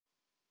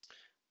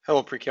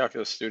Hello,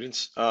 pre-calculus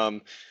students.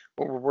 What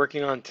we're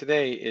working on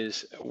today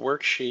is a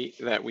worksheet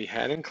that we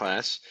had in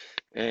class,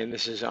 and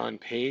this is on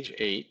page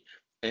 8,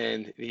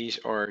 and these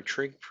are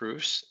trig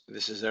proofs.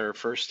 This is our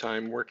first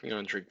time working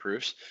on trig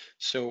proofs.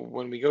 So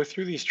when we go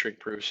through these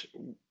trig proofs,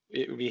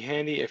 it would be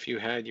handy if you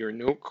had your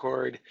note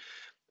card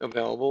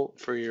available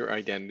for your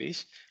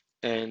identities,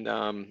 and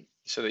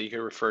so that you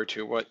could refer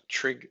to what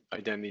trig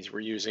identities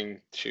we're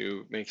using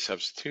to make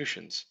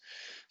substitutions.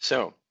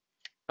 So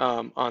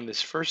on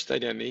this first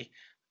identity,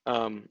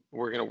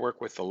 we're going to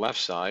work with the left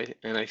side.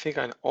 And I think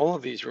on all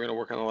of these, we're going to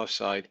work on the left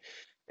side.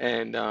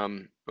 And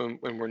when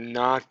we're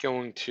not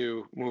going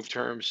to move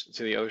terms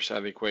to the other side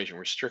of the equation,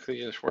 we're strictly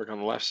just work on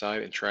the left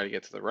side and try to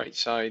get to the right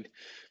side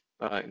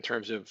in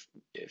terms of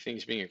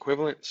things being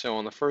equivalent. So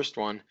on the first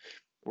one,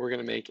 we're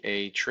going to make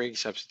a trig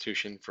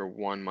substitution for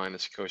 1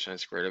 minus cosine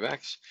squared of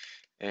x.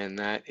 And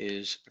that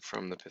is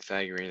from the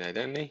Pythagorean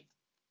identity.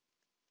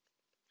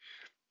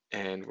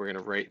 And we're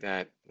going to write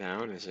that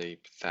down as a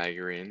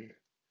Pythagorean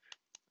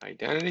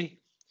identity.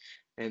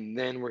 And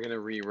then we're going to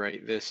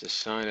rewrite this as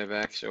sine of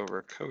x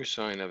over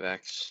cosine of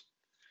x.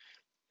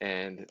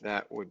 And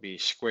that would be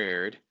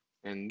squared.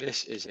 And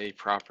this is a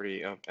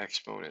property of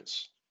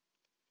exponents.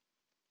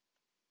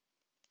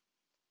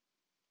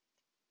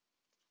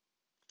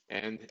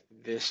 And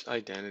this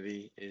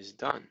identity is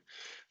done.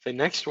 The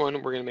next one,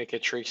 we're going to make a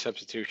trig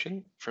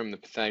substitution from the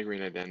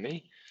Pythagorean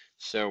identity.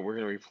 So we're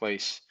going to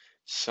replace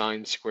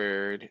sine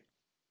squared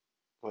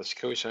plus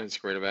cosine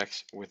squared of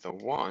x with a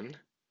 1.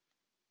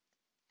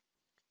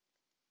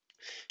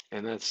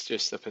 And that's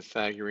just the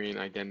Pythagorean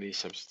identity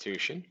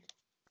substitution.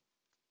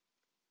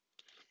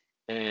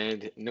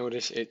 And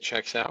notice it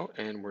checks out,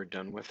 and we're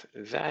done with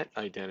that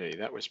identity.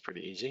 That was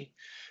pretty easy.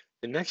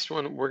 The next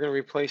one, we're going to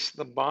replace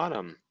the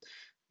bottom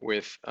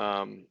with,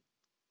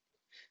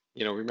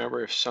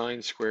 remember if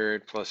sine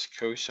squared plus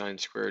cosine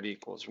squared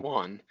equals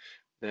 1,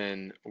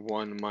 then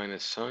 1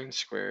 minus sine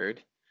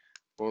squared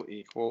will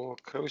equal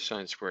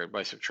cosine squared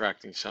by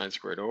subtracting sine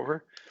squared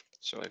over.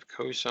 So I have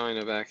cosine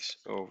of x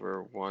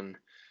over 1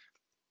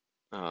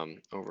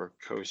 over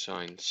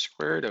cosine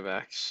squared of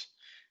x.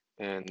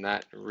 And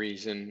that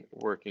reason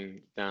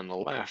working down the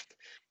left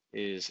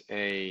is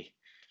a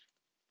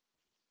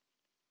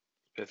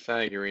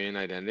Pythagorean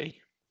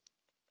identity.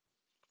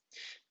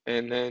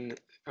 And then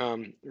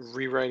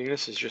rewriting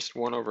this as just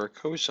 1 over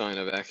cosine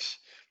of x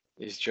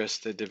is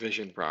just the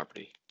division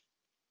property,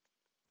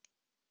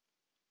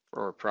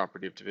 or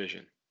property of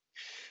division.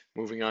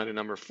 Moving on to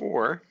number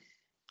 4,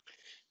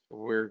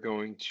 we're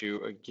going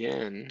to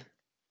again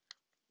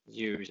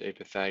use a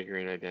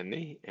Pythagorean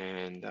identity,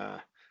 and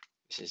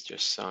this is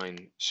just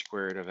sine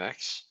squared of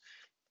x,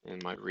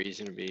 and my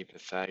reason would be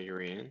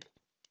Pythagorean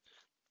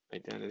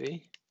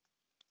identity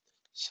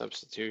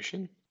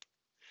substitution.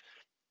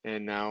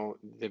 And now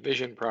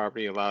division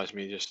property allows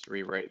me just to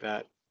rewrite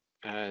that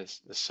as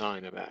the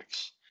sine of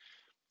x.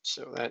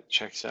 So that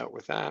checks out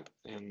with that,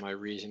 and my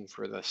reason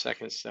for the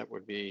second step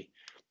would be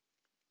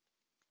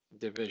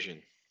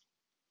division.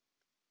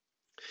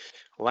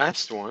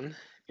 Last one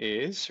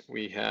is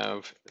we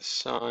have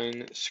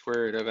sine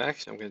squared of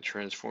x. I'm going to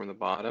transform the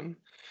bottom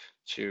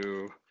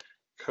to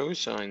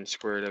cosine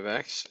squared of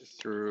x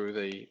through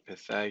the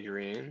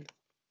Pythagorean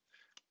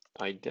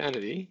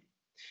identity,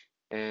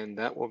 and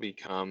that will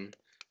become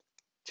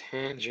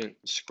tangent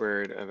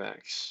squared of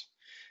x.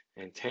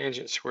 And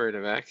tangent squared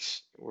of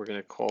x, we're going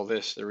to call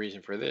this, the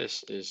reason for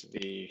this is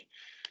the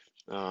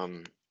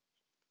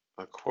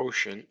a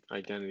quotient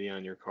identity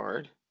on your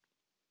card.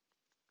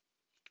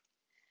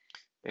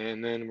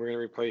 And then we're going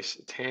to replace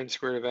tan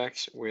squared of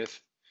x with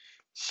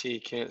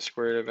secant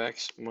squared of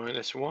x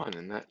minus 1,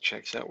 and that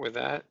checks out with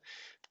that.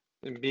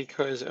 And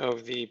because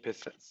of the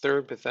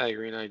third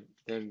Pythagorean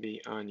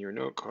identity on your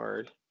note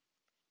card,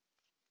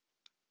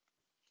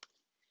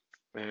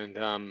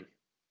 and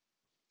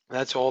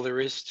that's all there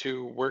is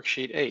to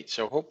worksheet 8.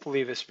 So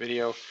hopefully this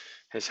video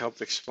has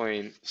helped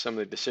explain some of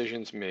the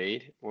decisions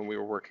made when we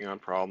were working on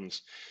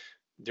problems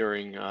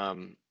during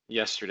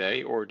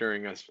yesterday, or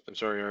during,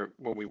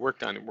 when we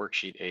worked on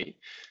worksheet 8.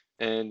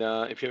 And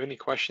if you have any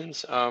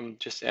questions,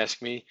 just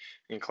ask me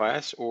in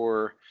class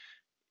or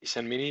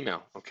send me an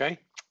email, okay?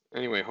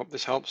 Anyway, hope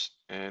this helps,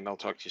 and I'll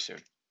talk to you soon.